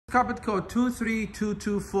Carpet code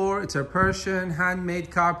 23224. It's a Persian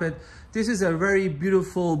handmade carpet. This is a very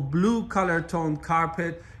beautiful blue color tone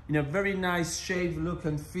carpet in a very nice shade look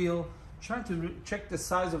and feel. Trying to check the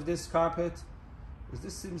size of this carpet.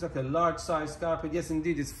 This seems like a large size carpet. Yes,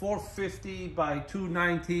 indeed, it's 450 by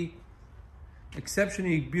 290.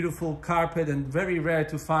 Exceptionally beautiful carpet and very rare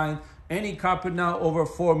to find. Any carpet now over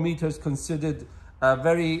 4 meters considered a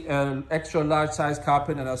very extra large size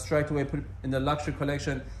carpet, and I'll straight away put it in the luxury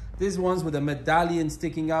collection. These ones with a medallion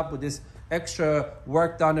sticking up with this extra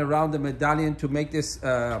work done around the medallion to make this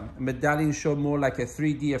medallion show more like a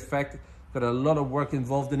 3D effect. Got a lot of work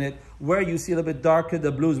involved in it. Where you see a little bit darker,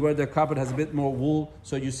 the blues, where the carpet has a bit more wool.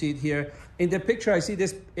 So you see it here. In the picture, I see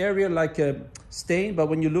this area like a stain, but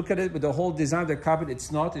when you look at it with the whole design of the carpet,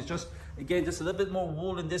 it's not. It's just, again, just a little bit more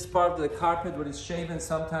wool in this part of the carpet when it's shaven.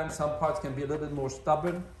 Sometimes some parts can be a little bit more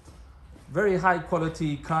stubborn. Very high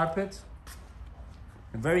quality carpet.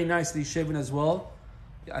 Very nicely shaven as well.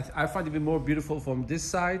 I find it even more beautiful from this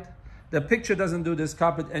side. The picture doesn't do this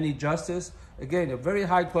carpet any justice. Again, a very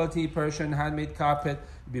high quality Persian handmade carpet.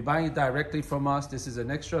 You'll be buying it directly from us. This is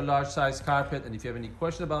an extra large size carpet. And if you have any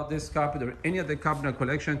question about this carpet or any other carpet in our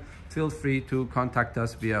collection, feel free to contact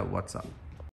us via WhatsApp.